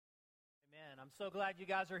I'm so glad you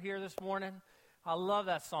guys are here this morning. I love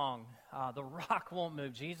that song. The rock won't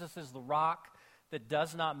move. Jesus is the rock that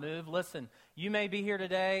does not move. Listen, you may be here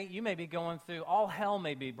today. You may be going through, all hell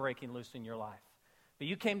may be breaking loose in your life. But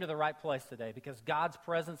you came to the right place today because God's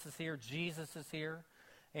presence is here. Jesus is here.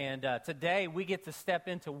 And today we get to step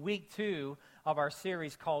into week 2 of our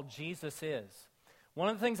series called Jesus Is. One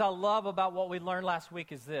of the things I love about what we learned last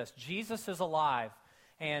week is this. Jesus is alive.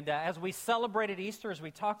 And as we celebrated Easter, as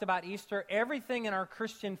we talked about Easter, everything in our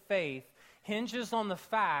Christian faith hinges on the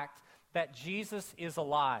fact that Jesus is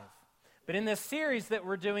alive. But in this series that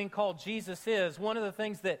we're doing called Jesus Is, one of the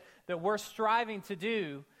things that we're striving to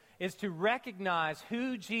do is to recognize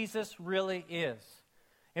who Jesus really is.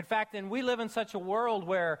 In fact, and we live in such a world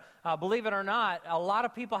where, believe it or not, a lot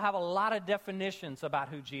of people have a lot of definitions about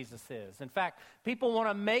who Jesus is. In fact, people want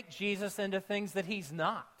to make Jesus into things that he's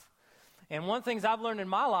not. And one of the things I've learned in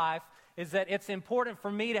my life is that it's important for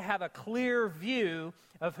me to have a clear view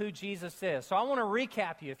of who Jesus is. So I want to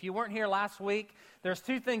recap you. If you weren't here last week, there's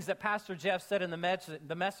 2 things that Pastor Jeff said in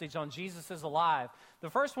the message on Jesus is alive. The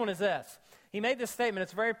first one is this. He made this statement.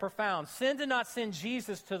 It's very profound. Sin did not send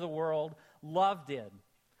Jesus to the world. Love did.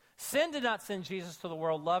 Sin did not send Jesus to the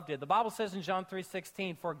world, love did. The Bible says in John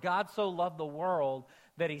 3:16, for God so loved the world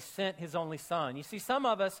that he sent his only son. You see, some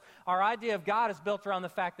of us, our idea of God is built around the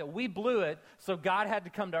fact that we blew it, so God had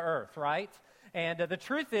to come to earth, right? And the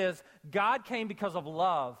truth is, God came because of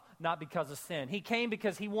love, not because of sin. He came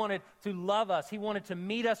because he wanted to love us. He wanted to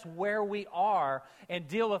meet us where we are and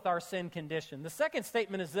deal with our sin condition. The second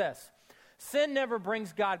statement is this. Sin never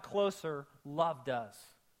brings God closer, love does.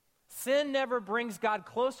 Sin never brings God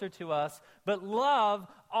closer to us, but love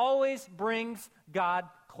always brings God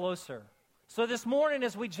closer. So this morning,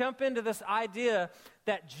 as we jump into this idea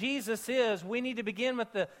that Jesus is, we need to begin with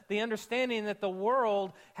the understanding that the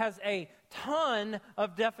world has a ton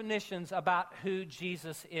of definitions about who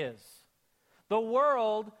Jesus is. The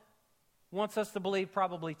world wants us to believe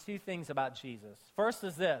probably 2 things about Jesus. First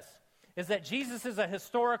is this, is that Jesus is a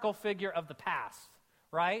historical figure of the past,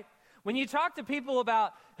 right? When you talk to people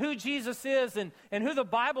about who Jesus is and who the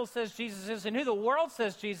Bible says Jesus is and who the world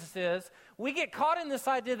says Jesus is, we get caught in this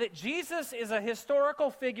idea that Jesus is a historical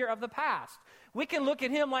figure of the past. We can look at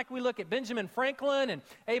him like we look at Benjamin Franklin and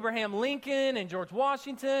Abraham Lincoln and George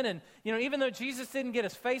Washington. And, even though Jesus didn't get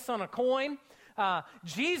his face on a coin,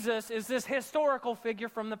 Jesus is this historical figure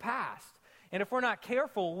from the past. And if we're not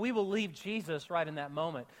careful, we will leave Jesus right in that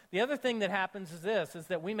moment. The other thing that happens is this, is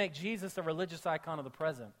that we make Jesus a religious icon of the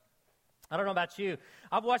present. I don't know about you.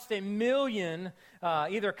 I've watched a million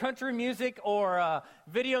either country music or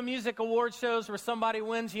video music award shows where somebody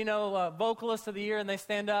wins, vocalist of the year, and they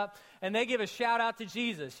stand up and they give a shout out to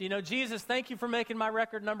Jesus. Jesus, thank you for making my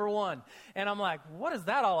record number 1. And I'm like, what is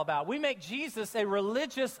that all about? We make Jesus a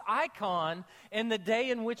religious icon in the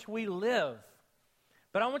day in which we live.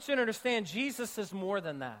 But I want you to understand, Jesus is more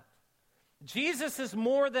than that. Jesus is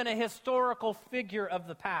more than a historical figure of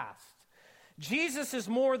the past. Jesus is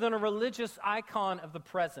more than a religious icon of the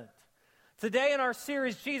present. Today in our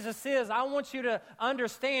series, Jesus Is, I want you to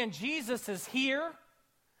understand Jesus is here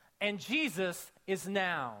and Jesus is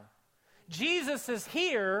now. Jesus is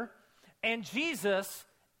here and Jesus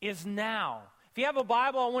is now. If you have a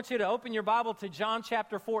Bible, I want you to open your Bible to John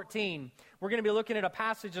chapter 14. We're going to be looking at a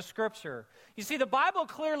passage of Scripture. You see, the Bible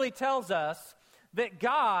clearly tells us that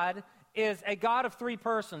God is a God of 3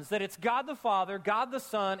 persons, that it's God the Father, God the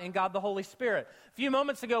Son, and God the Holy Spirit. A few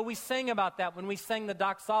moments ago, we sang about that when we sang the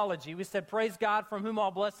doxology. We said, praise God from whom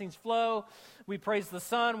all blessings flow. We praise the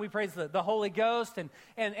Son, we praise the Holy Ghost. And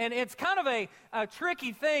it's kind of a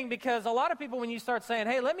tricky thing because a lot of people, when you start saying,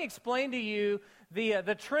 hey, let me explain to you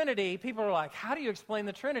the Trinity, people are like, how do you explain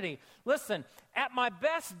the Trinity? Listen, at my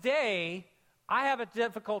best day, I have a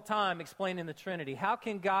difficult time explaining the Trinity. How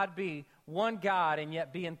can God be one God and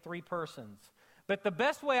yet be in 3 persons? But the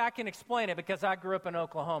best way I can explain it, because I grew up in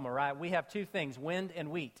Oklahoma, right? We have 2 things, wind and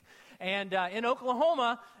wheat. And in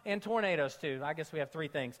Oklahoma, and tornadoes too. I guess we have 3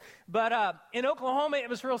 things. But in Oklahoma, it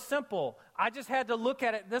was real simple. I just had to look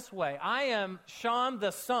at it this way. I am Sean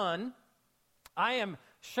the son, I am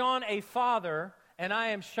Sean a father, and I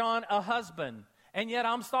am Sean a husband. And yet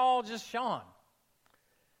I'm all just Sean.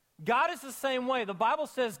 God is the same way. The Bible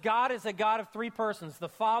says God is a God of 3 persons, the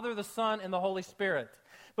Father, the Son, and the Holy Spirit.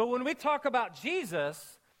 But when we talk about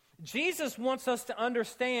Jesus, Jesus wants us to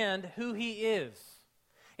understand who he is.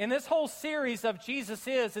 And this whole series of Jesus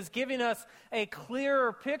is giving us a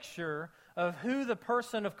clearer picture of who the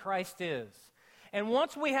person of Christ is. And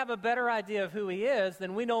once we have a better idea of who he is,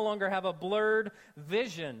 then we no longer have a blurred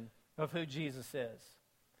vision of who Jesus is.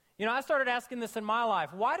 You know, I started asking this in my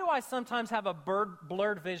life. Why do I sometimes have a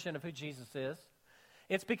blurred vision of who Jesus is?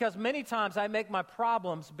 It's because many times I make my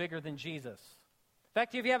problems bigger than Jesus. In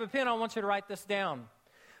fact, if you have a pen, I want you to write this down.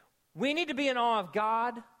 We need to be in awe of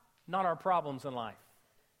God, not our problems in life.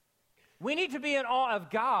 We need to be in awe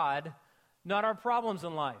of God, not our problems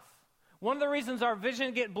in life. One of the reasons our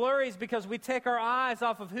vision get blurry is because we take our eyes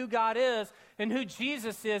off of who God is and who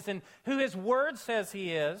Jesus is and who His Word says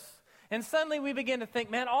He is. And suddenly we begin to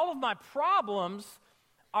think, man, all of my problems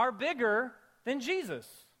are bigger than Jesus.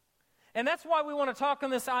 And that's why we want to talk on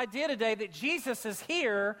this idea today that Jesus is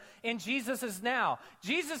here and Jesus is now.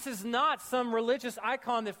 Jesus is not some religious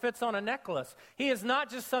icon that fits on a necklace. He is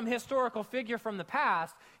not just some historical figure from the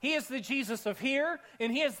past. He is the Jesus of here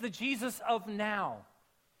and He is the Jesus of now.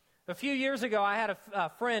 A few years ago, I had a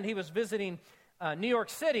friend. He was visiting New York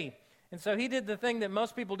City. And so he did the thing that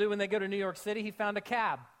most people do when they go to New York City. He found a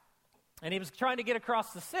cab. And he was trying to get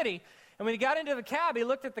across the city. And when he got into the cab, he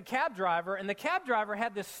looked at the cab driver, and the cab driver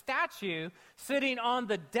had this statue sitting on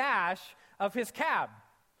the dash of his cab.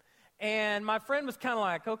 And my friend was kind of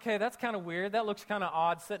like, okay, that's kind of weird. That looks kind of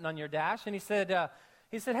odd sitting on your dash. And he said,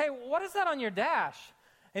 hey, what is that on your dash?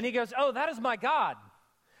 And he goes, oh, that is my God.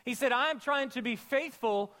 He said, I am trying to be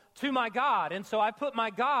faithful to my God. And so I put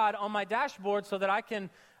my God on my dashboard so that I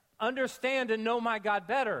can understand and know my God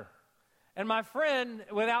better. And my friend,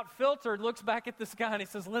 without filter, looks back at this guy and he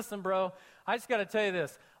says, listen, bro, I just got to tell you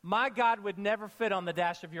this. My God would never fit on the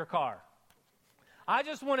dash of your car. I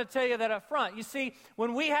just want to tell you that up front. You see,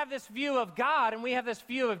 when we have this view of God and we have this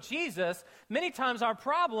view of Jesus, many times our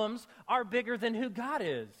problems are bigger than who God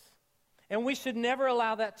is. And we should never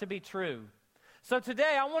allow that to be true. So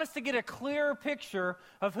today, I want us to get a clearer picture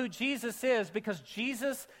of who Jesus is because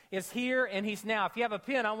Jesus is here and He's now. If you have a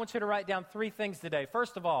pen, I want you to write down 3 things today.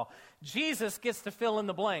 First of all, Jesus gets to fill in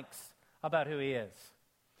the blanks about who He is.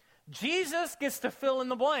 Jesus gets to fill in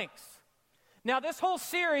the blanks. Now, this whole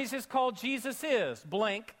series is called Jesus Is,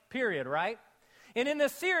 blank, period, right? And in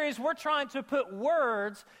this series, we're trying to put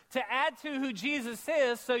words to add to who Jesus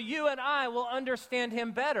is so you and I will understand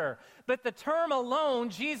Him better. But the term alone,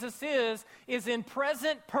 Jesus is in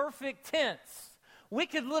present perfect tense. We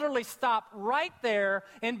could literally stop right there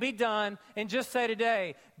and be done and just say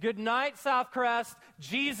today, good night, Southcrest,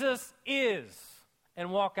 Jesus is,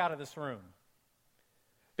 and walk out of this room.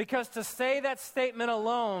 Because to say that statement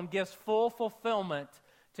alone gives full fulfillment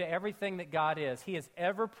to everything that God is. He is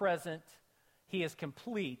ever present. He is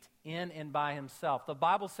complete in and by Himself. The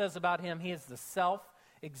Bible says about Him, He is the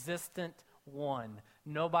self-existent one.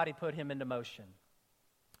 Nobody put Him into motion.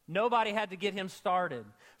 Nobody had to get Him started.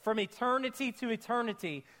 From eternity to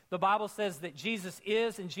eternity, the Bible says that Jesus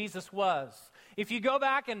is and Jesus was. If you go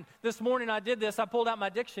back, and this morning I did this, I pulled out my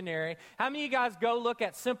dictionary. How many of you guys go look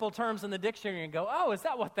at simple terms in the dictionary and go, oh, is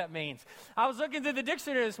that what that means? I was looking through the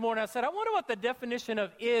dictionary this morning. I said, I wonder what the definition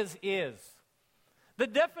of is. The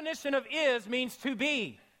definition of is means to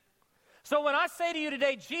be. So when I say to you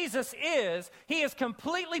today, Jesus is, He is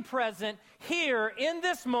completely present here in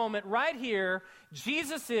this moment right here.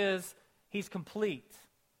 Jesus is, He's complete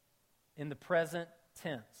in the present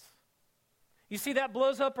tense. You see, that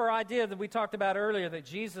blows up our idea that we talked about earlier that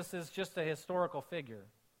Jesus is just a historical figure.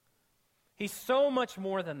 He's so much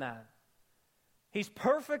more than that. He's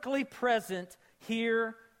perfectly present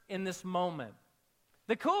here in this moment.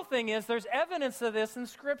 The cool thing is there's evidence of this in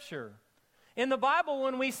Scripture. In the Bible,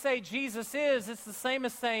 when we say Jesus is, it's the same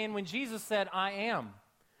as saying when Jesus said, I am.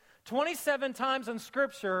 27 times in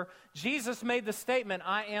Scripture, Jesus made the statement,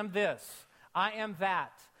 I am this, I am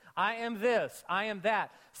that, I am this, I am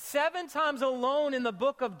that. 7 times alone in the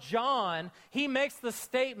book of John, He makes the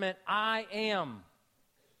statement, I am.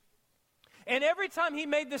 And every time He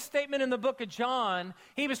made this statement in the book of John,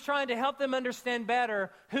 He was trying to help them understand better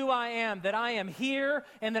who I am, that I am here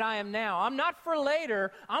and that I am now. I'm not for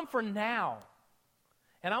later, I'm for now.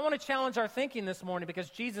 And I want to challenge our thinking this morning because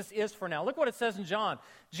Jesus is for now. Look what it says in John.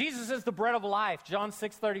 Jesus is the bread of life, John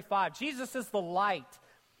 6:35. Jesus is the light.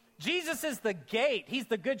 Jesus is the gate. He's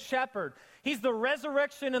the good shepherd. He's the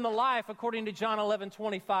resurrection and the life, according to John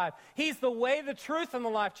 11:25. He's the way, the truth, and the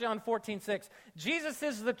life, John 14:6. Jesus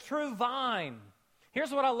is the true vine.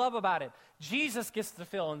 Here's what I love about it. Jesus gets to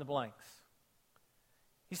fill in the blanks.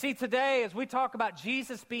 You see, today, as we talk about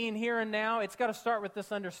Jesus being here and now, it's got to start with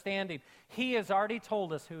this understanding. He has already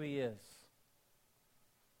told us who He is.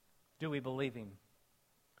 Do we believe Him?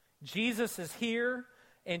 Jesus is here,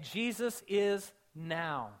 and Jesus is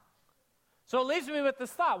now. So it leaves me with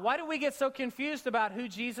this thought. Why do we get so confused about who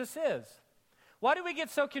Jesus is? Why do we get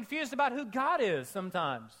so confused about who God is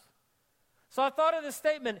sometimes? So I thought of this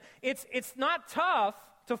statement. It's not tough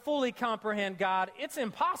to fully comprehend God. It's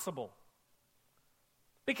impossible.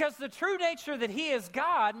 Because the true nature that he is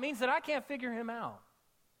God means that I can't figure him out.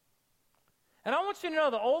 And I want you to know,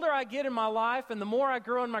 the older I get in my life and the more I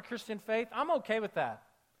grow in my Christian faith, I'm okay with that.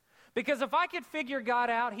 Because if I could figure God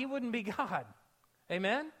out, he wouldn't be God.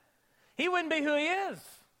 Amen? He wouldn't be who he is.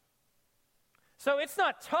 So it's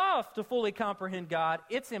not tough to fully comprehend God.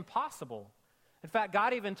 It's impossible. In fact,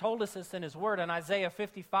 God even told us this in his word in Isaiah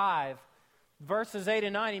 55, verses 8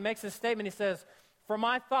 and 9. He makes this statement. He says, "For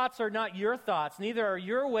my thoughts are not your thoughts, neither are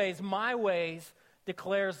your ways my ways,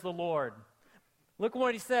 declares the Lord." Look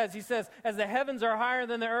what he says. He says, "As the heavens are higher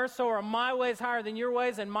than the earth, so are my ways higher than your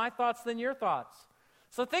ways, and my thoughts than your thoughts."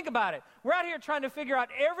 So think about it. We're out here trying to figure out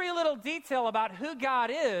every little detail about who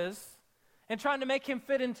God is and trying to make him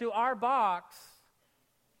fit into our box.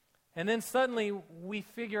 And then suddenly we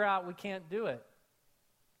figure out we can't do it.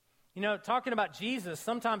 You know, talking about Jesus,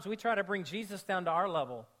 sometimes we try to bring Jesus down to our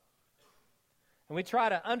level. And we try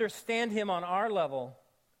to understand him on our level.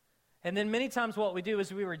 And then many times what we do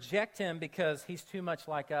is we reject him because he's too much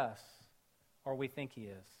like us, or we think he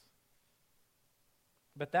is.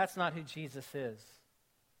 But that's not who Jesus is.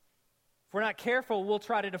 If we're not careful, we'll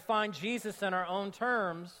try to define Jesus in our own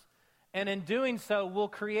terms, and in doing so, we'll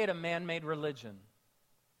create a man-made religion.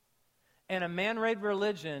 And a man-made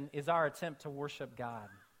religion is our attempt to worship God.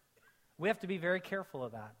 We have to be very careful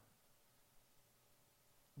of that.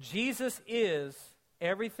 Jesus is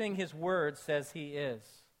everything his word says he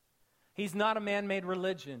is. He's not a man-made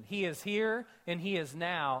religion. He is here and he is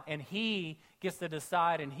now, and he gets to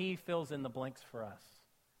decide and he fills in the blanks for us.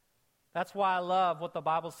 That's why I love what the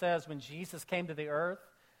Bible says when Jesus came to the earth.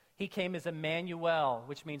 He came as Emmanuel,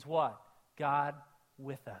 which means what? God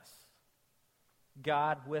with us.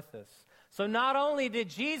 God with us. So not only did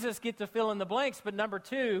Jesus get to fill in the blanks, but number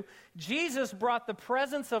two, Jesus brought the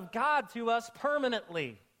presence of God to us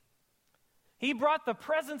permanently. He brought the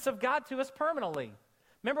presence of God to us permanently.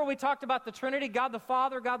 Remember we talked about the Trinity, God the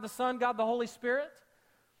Father, God the Son, God the Holy Spirit?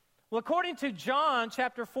 Well, according to John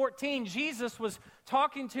chapter 14, Jesus was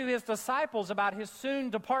talking to his disciples about his soon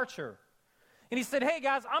departure. And he said, "Hey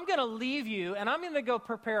guys, I'm going to leave you and I'm going to go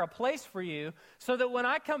prepare a place for you so that when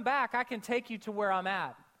I come back, I can take you to where I'm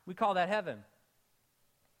at." We call that heaven.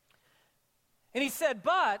 And he said,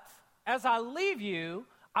 "But as I leave you,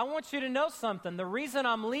 I want you to know something. The reason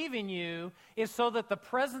I'm leaving you is so that the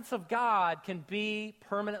presence of God can be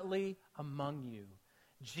permanently among you."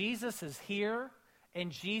 Jesus is here and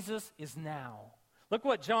Jesus is now. Look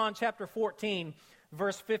what John chapter 14,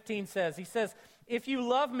 verse 15 says. He says, "If you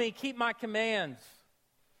love me, keep my commands.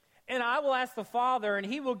 And I will ask the Father, and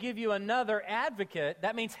he will give you another advocate."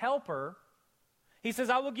 That means helper. He says,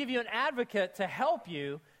 "I will give you an advocate to help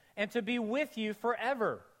you and to be with you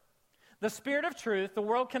forever. The Spirit of truth, the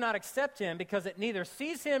world cannot accept him because it neither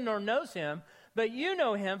sees him nor knows him, but you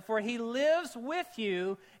know him, for he lives with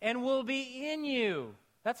you and will be in you."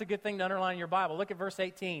 That's a good thing to underline in your Bible. Look at verse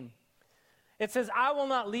 18. It says, "I will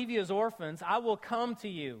not leave you as orphans. I will come to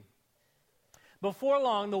you. Before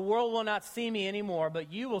long, the world will not see me anymore,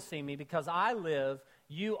 but you will see me because I live.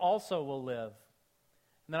 You also will live."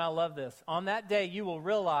 And then I love this. "On that day, you will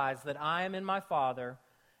realize that I am in my Father,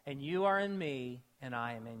 and you are in me, and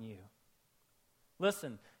I am in you."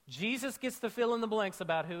 Listen, Jesus gets to fill in the blanks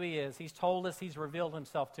about who he is. He's told us, he's revealed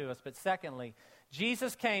himself to us. But secondly,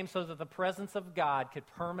 Jesus came so that the presence of God could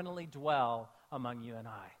permanently dwell among you and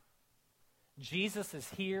I. Jesus is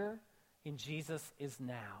here, and Jesus is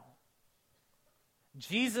now.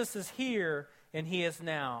 Jesus is here, and he is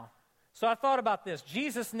now. So I thought about this.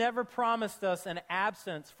 Jesus never promised us an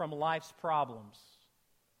absence from life's problems.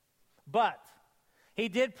 But he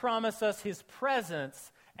did promise us his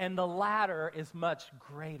presence, and the latter is much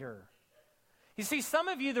greater. You see, some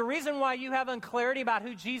of you, the reason why you have unclarity about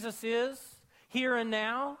who Jesus is here and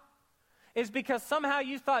now is because somehow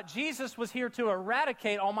you thought Jesus was here to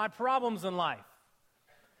eradicate all my problems in life.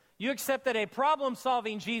 You accepted a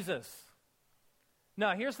problem-solving Jesus.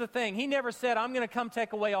 No, here's the thing. He never said, "I'm going to come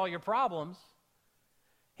take away all your problems."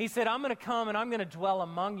 He said, "I'm going to come and I'm going to dwell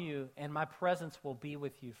among you, and my presence will be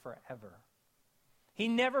with you forever." He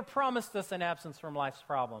never promised us an absence from life's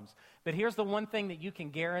problems. But here's the one thing that you can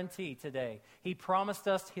guarantee today. He promised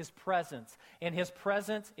us his presence, and his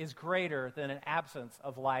presence is greater than an absence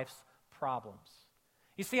of life's problems.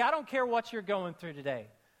 You see, I don't care what you're going through today.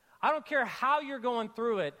 I don't care how you're going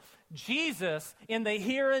through it. Jesus in the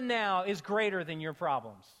here and now is greater than your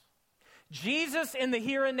problems. Jesus in the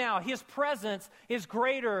here and now, his presence is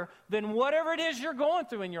greater than whatever it is you're going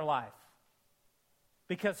through in your life.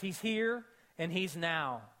 Because he's here and he's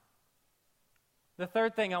now. The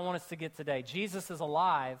third thing I want us to get today, Jesus is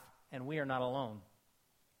alive and we are not alone.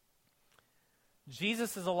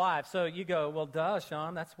 Jesus is alive. So you go, well, duh,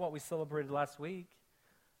 Sean, that's what we celebrated last week.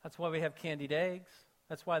 That's why we have candied eggs.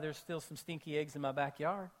 That's why there's still some stinky eggs in my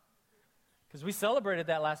backyard. Because we celebrated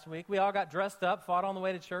that last week. We all got dressed up, fought on the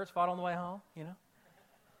way to church, fought on the way home,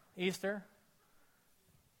 Easter.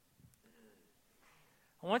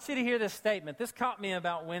 I want you to hear this statement. This caught me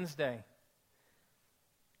about Wednesday.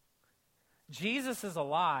 Jesus is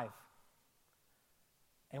alive,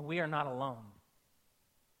 and we are not alone.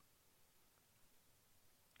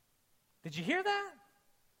 Did you hear that?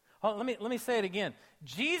 Oh, let me say it again.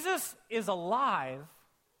 Jesus is alive,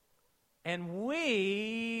 and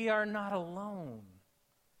we are not alone.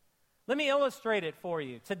 Let me illustrate it for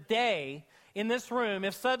you. Today, in this room,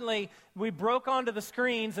 if suddenly we broke onto the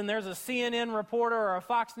screens and there's a CNN reporter or a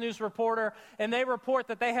Fox News reporter, and they report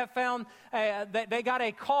that they have found, that they got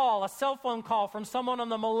a call, a cell phone call from someone on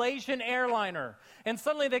the Malaysian airliner, and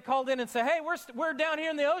suddenly they called in and said, hey, we're down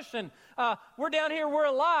here in the ocean. We're down here, we're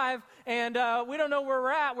alive, and we don't know where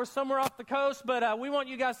we're at. We're somewhere off the coast, but we want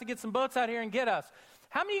you guys to get some boats out here and get us.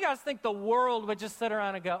 How many of you guys think the world would just sit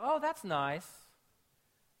around and go, oh, that's nice.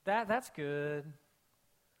 That's good.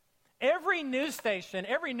 Every news station,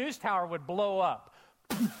 every news tower would blow up.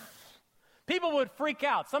 People would freak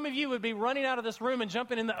out. Some of you would be running out of this room and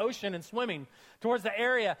jumping in the ocean and swimming towards the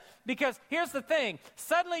area. Because here's the thing.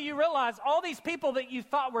 Suddenly you realize all these people that you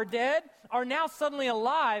thought were dead are now suddenly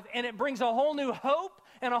alive, and it brings a whole new hope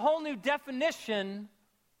and a whole new definition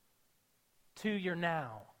to your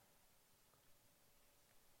now.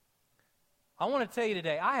 I want to tell you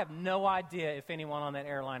today, I have no idea if anyone on that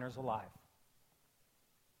airliner is alive.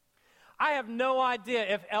 I have no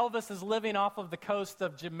idea if Elvis is living off of the coast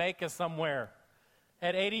of Jamaica somewhere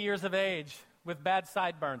at 80 years of age with bad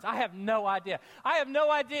sideburns. I have no idea. I have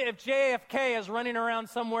no idea if JFK is running around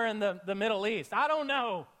somewhere in the Middle East. I don't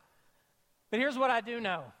know. But here's what I do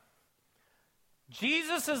know.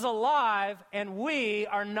 Jesus is alive, and we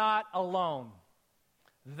are not alone.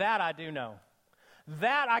 That I do know.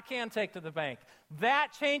 That I can take to the bank. That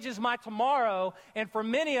changes my tomorrow, and for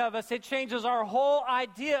many of us, it changes our whole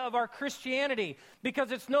idea of our Christianity,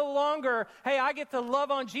 because it's no longer, hey, I get to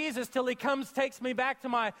love on Jesus till he comes, takes me back to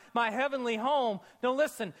my heavenly home. No,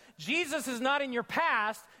 listen, Jesus is not in your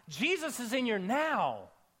past. Jesus is in your now.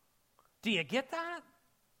 Do you get that?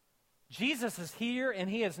 Jesus is here, and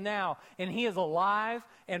he is now, and he is alive,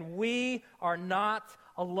 and we are not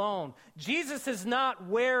alone. Jesus is not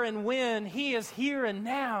where and when, he is here and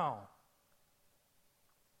now.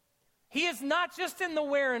 He is not just in the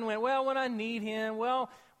where and when. Well, when I need him,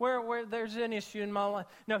 well, where there's an issue in my life.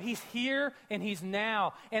 No, he's here and he's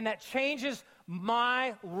now. And that changes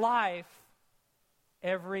my life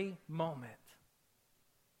every moment.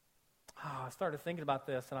 Oh, I started thinking about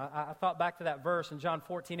this, and I thought back to that verse in John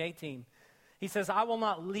 14:18. He says, I will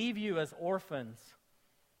not leave you as orphans.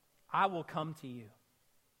 I will come to you.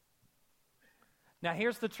 Now,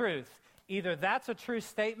 here's the truth. Either that's a true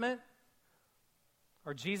statement,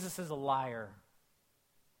 or Jesus is a liar.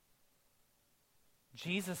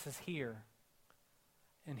 Jesus is here,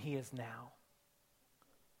 and he is now.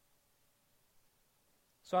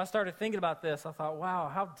 So I started thinking about this. I thought,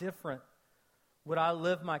 wow, how different would I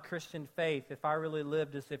live my Christian faith if I really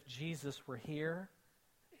lived as if Jesus were here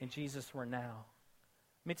and Jesus were now?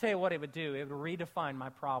 Let me tell you what it would do. It would redefine my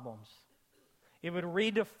problems. It would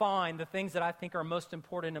redefine the things that I think are most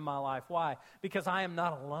important in my life. Why? Because I am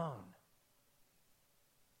not alone.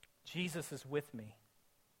 Jesus is with me.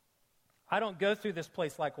 I don't go through this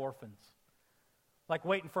place like orphans, like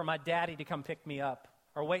waiting for my daddy to come pick me up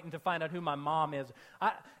or waiting to find out who my mom is.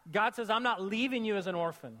 God says, I'm not leaving you as an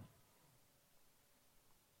orphan.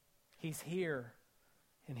 He's here,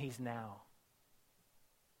 and he's now.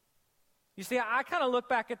 You see, I kind of look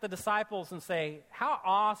back at the disciples and say, how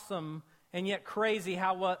awesome and yet crazy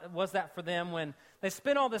how was that for them when they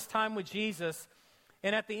spent all this time with Jesus,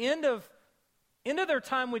 and at the end of their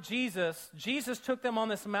time with Jesus, Jesus took them on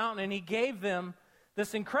this mountain and he gave them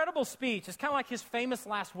this incredible speech. It's kind of like his famous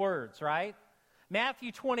last words, right?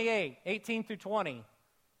 Matthew 28:18 through 20.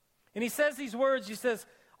 And he says these words, he says,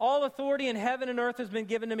 all authority in heaven and earth has been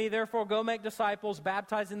given to me, therefore go make disciples,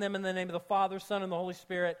 baptizing them in the name of the Father, Son, and the Holy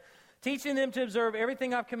Spirit, teaching them to observe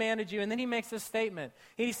everything I've commanded you. And then he makes this statement.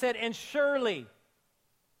 He said, and surely,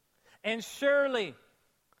 and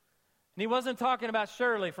he wasn't talking about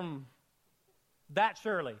Shirley from that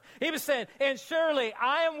Shirley. He was saying, and surely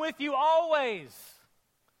I am with you always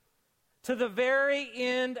to the very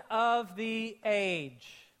end of the age.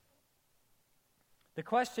 The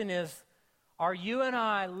question is, are you and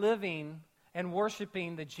I living and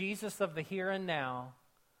worshiping the Jesus of the here and now,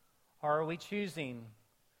 or are we choosing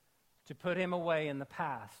to put him away in the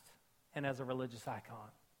past and as a religious icon.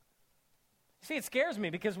 See, it scares me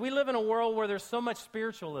because we live in a world where there's so much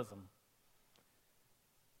spiritualism.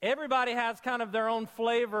 Everybody has kind of their own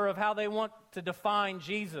flavor of how they want to define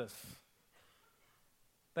Jesus.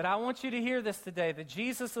 But I want you to hear this today. The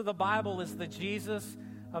Jesus of the Bible is the Jesus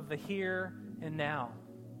of the here and now.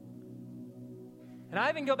 And I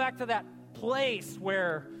even go back to that place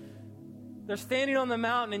where they're standing on the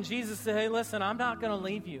mountain and Jesus said, hey, listen, I'm not going to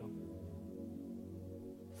leave you.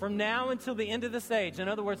 From now until the end of this age, in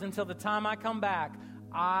other words, until the time I come back,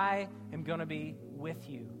 I am going to be with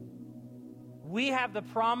you. We have the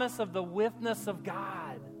promise of the witness of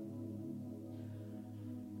God.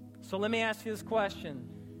 So let me ask you this question.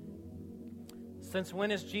 Since when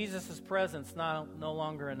is Jesus' presence no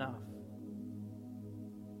longer enough?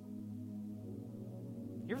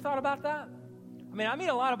 You ever thought about that? I mean, I meet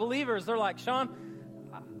a lot of believers. They're like, Sean,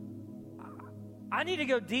 I need to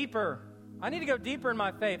go deeper. I need to go deeper in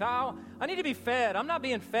my faith. I need to be fed. I'm not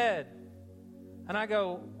being fed. And I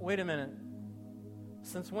go, wait a minute.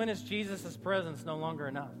 Since when is Jesus' presence no longer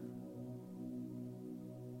enough?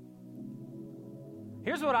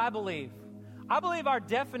 Here's what I believe. I believe our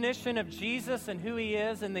definition of Jesus and who he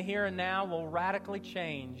is in the here and now will radically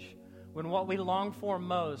change when what we long for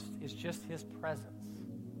most is just his presence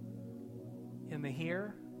in the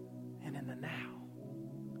here and in the now.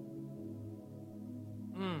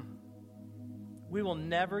 We will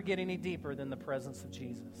never get any deeper than the presence of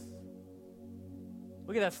Jesus.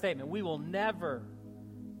 Look at that statement. We will never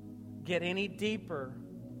get any deeper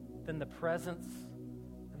than the presence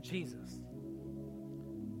of Jesus.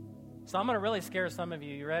 So I'm going to really scare some of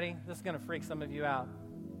you. You ready? This is going to freak some of you out.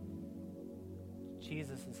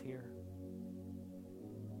 Jesus is here.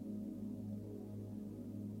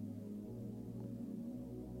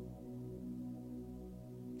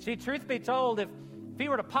 See, truth be told, if he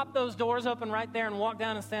were to pop those doors open right there and walk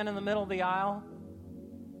down and stand in the middle of the aisle,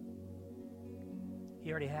 he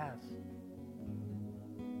already has.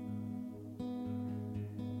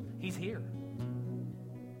 He's here.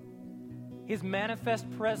 His manifest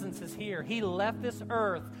presence is here. He left this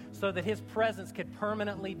earth so that his presence could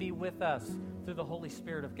permanently be with us through the Holy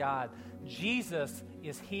Spirit of God. Jesus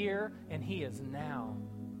is here and he is now.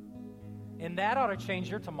 And that ought to change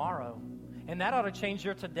your tomorrow. And that ought to change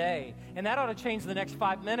your today. And that ought to change the next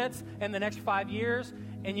 5 minutes and the next 5 years.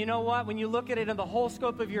 And you know what? When you look at it in the whole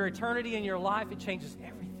scope of your eternity and your life, it changes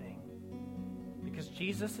everything. Because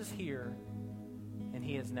Jesus is here and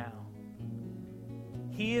he is now.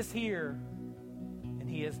 He is here and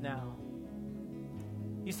he is now.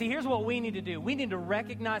 You see, here's what we need to do. We need to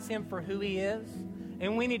recognize him for who he is,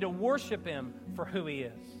 and we need to worship him for who he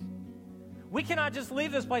is. We cannot just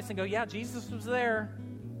leave this place and go, yeah, Jesus was there.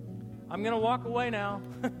 I'm going to walk away now.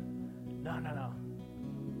 No.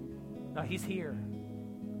 No, he's here.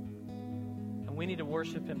 And we need to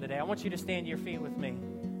worship him today. I want you to stand to your feet with me.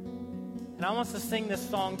 And I want us to sing this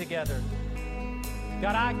song together.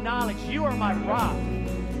 God, I acknowledge you are my rock.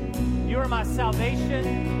 You are my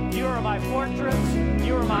salvation. You are my fortress.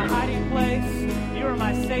 You are my hiding place. You are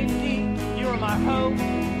my safety. You are my hope.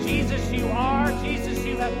 Jesus, you are. Jesus,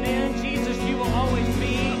 you have been. Jesus, you will always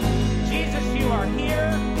be. Jesus, you are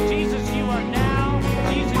here. Jesus, you are now.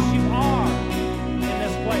 Jesus, you are in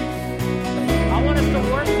this place. I want us to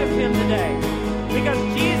worship him today because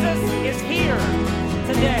Jesus is here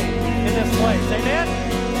today in this place. Amen?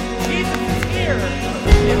 Jesus is here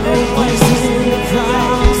in this place.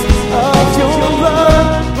 Of your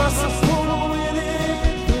blood.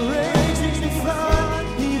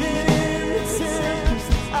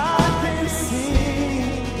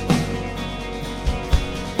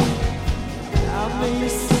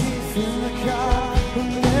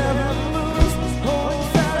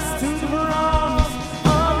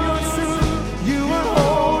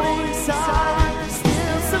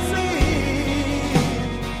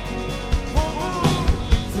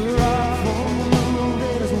 Throughout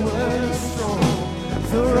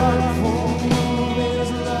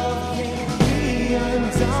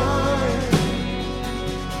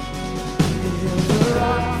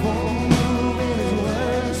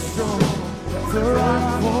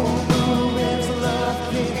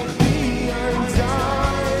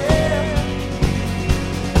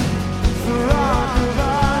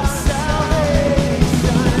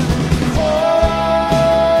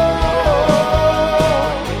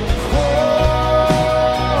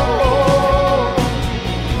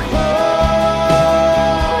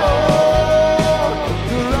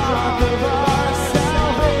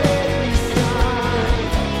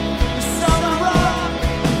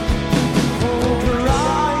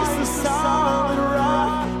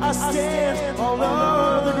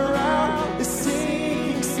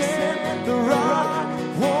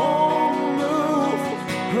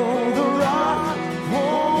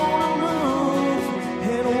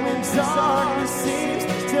darkness seems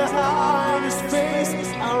to hide his face,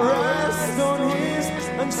 I rest on his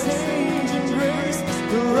unchanging grace.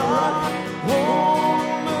 The rock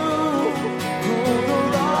won't move. Oh, the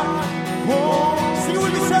rock won't. Sing it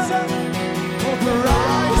with me, son. Oh, the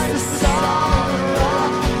rock is the solid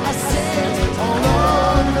rock. I stand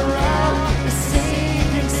all around the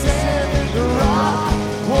sinking sand. The rock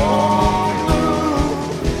won't move.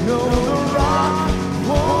 No, the rock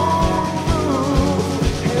won't move.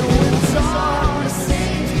 And when darkness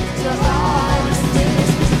seems to hide his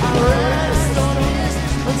face, I rest on his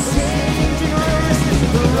unchanging grace.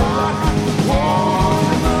 The rock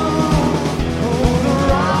won't move. Oh, the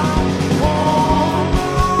rock won't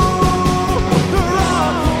move. The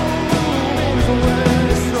rock won't move in the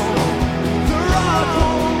weather storm. The rock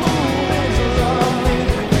won't move in the love with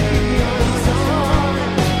the unsigned.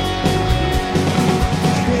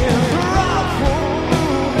 Yeah, the rock won't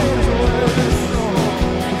move in the weather storm.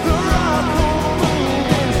 The rock won't move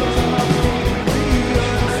in the love with the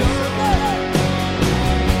unsigned.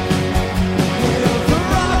 Yeah, the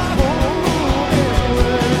rock won't move in the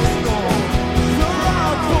weather storm. The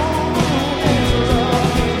rock won't move in the love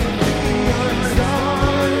with the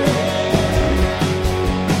unsigned.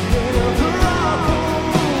 Yeah, the rock won't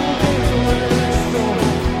move in the weather storm.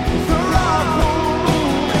 The rock won't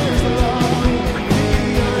move in the love with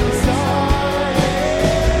the unsigned.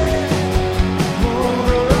 Oh,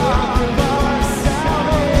 the rock of our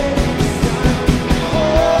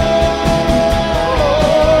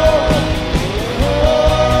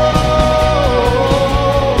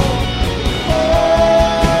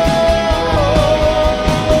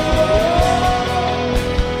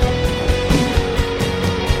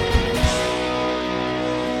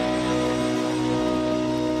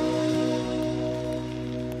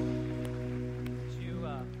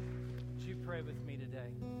Would you pray with me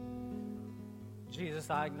today? Jesus,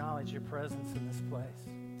 I acknowledge your presence in this place.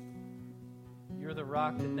 You're the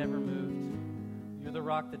rock that never moved. You're the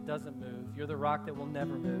rock that doesn't move. You're the rock that will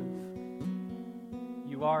never move.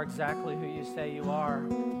 You are exactly who you say you are.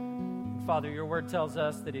 Father, your word tells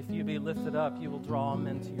us that if you be lifted up, you will draw them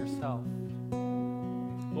into yourself.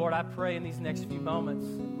 Lord, I pray in these next few moments,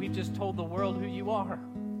 we've just told the world who you are.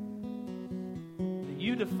 That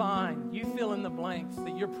you define, you fill in the blanks,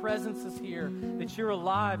 that your presence is here, that you're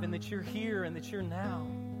alive and that you're here and that you're now.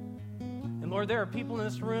 And Lord, there are people in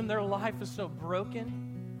this room, their life is so broken.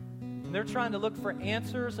 And they're trying to look for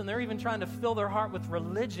answers, and they're even trying to fill their heart with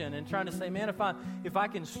religion and trying to say, man, if I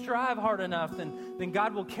can strive hard enough, then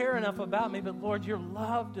God will care enough about me. But Lord, your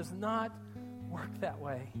love does not work that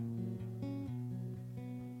way.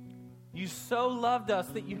 You so loved us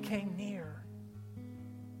that you came near.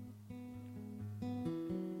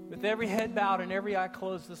 With every head bowed and every eye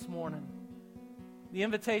closed this morning, the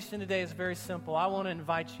invitation today is very simple. I want to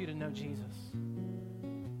invite you to know Jesus.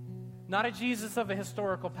 Not a Jesus of a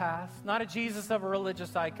historical past, not a Jesus of a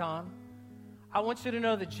religious icon. I want you to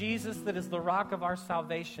know that Jesus that is the rock of our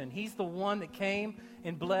salvation. He's the one that came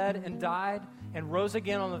and bled and died and rose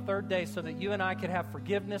again on the third day so that you and I could have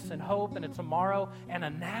forgiveness and hope and a tomorrow and a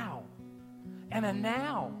now. And a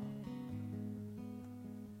now.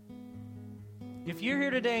 If you're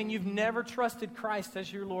here today and you've never trusted Christ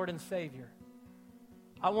as your Lord and Savior,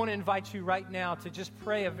 I want to invite you right now to just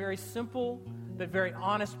pray a very simple but very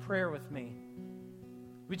honest prayer with me.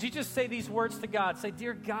 Would you just say these words to God? Say,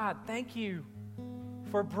 dear God, thank you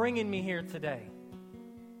for bringing me here today.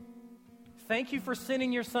 Thank you for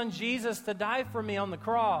sending your son Jesus to die for me on the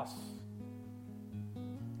cross.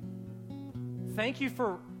 Thank you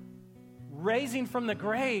for raising from the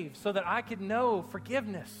grave so that I could know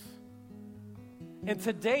forgiveness. And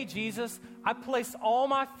today, Jesus, I place all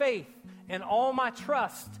my faith and all my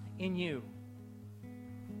trust in you.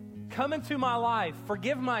 Come into my life,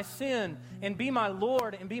 forgive my sin, and be my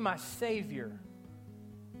Lord and be my Savior.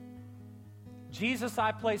 Jesus,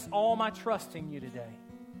 I place all my trust in you today.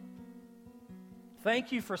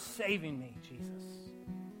 Thank you for saving me, Jesus.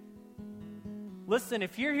 Listen,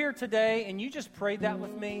 if you're here today and you just prayed that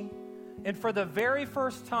with me, and for the very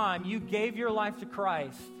first time you gave your life to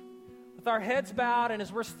Christ, with our heads bowed and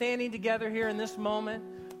as we're standing together here in this moment,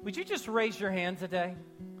 would you just raise your hand today?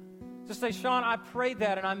 Just say, Sean, I prayed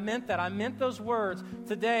that and I meant that. I meant those words.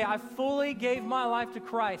 Today, I fully gave my life to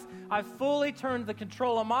Christ. I fully turned the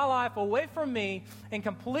control of my life away from me and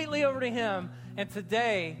completely over to Him. And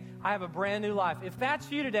today, I have a brand new life. If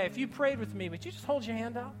that's you today, if you prayed with me, would you just hold your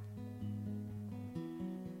hand out?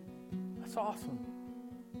 That's awesome.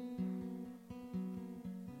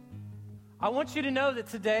 I want you to know that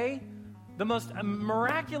today, the most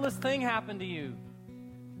miraculous thing happened to you.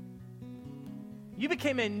 You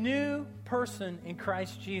became a new person in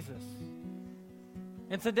Christ Jesus.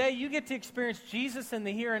 And today you get to experience Jesus in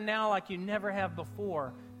the here and now like you never have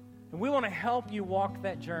before. And we want to help you walk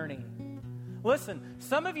that journey. Listen,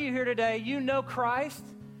 some of you here today, you know Christ,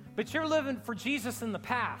 but you're living for Jesus in the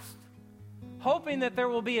past, hoping that there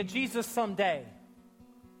will be a Jesus someday.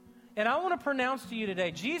 And I want to pronounce to you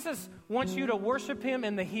today, Jesus wants you to worship him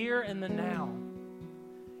in the here and the now.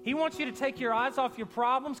 He wants you to take your eyes off your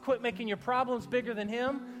problems, quit making your problems bigger than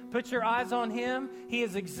him, put your eyes on him. He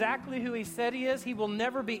is exactly who he said he is. He will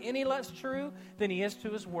never be any less true than he is to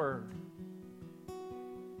his word.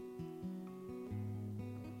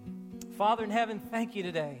 Father in heaven, thank you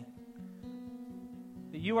today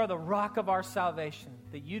that you are the rock of our salvation,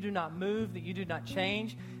 that you do not move, that you do not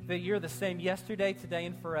change, that you're the same yesterday, today,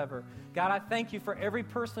 and forever. God, I thank you for every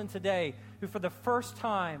person today who for the first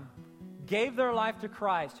time gave their life to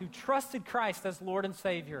Christ, who trusted Christ as Lord and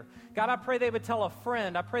Savior. God, I pray they would tell a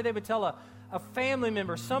friend, I pray they would tell a family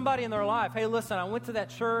member, somebody in their life, hey, listen, I went to that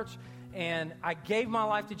church and I gave my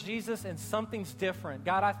life to Jesus and something's different.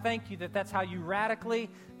 God, I thank you that that's how you radically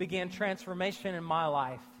began transformation in my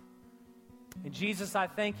life. And Jesus, I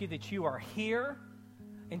thank you that you are here.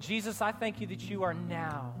 And Jesus, I thank you that you are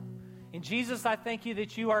now. And Jesus, I thank you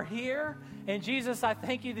that you are here. And Jesus, I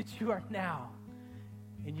thank you that you are now.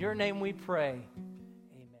 In your name we pray.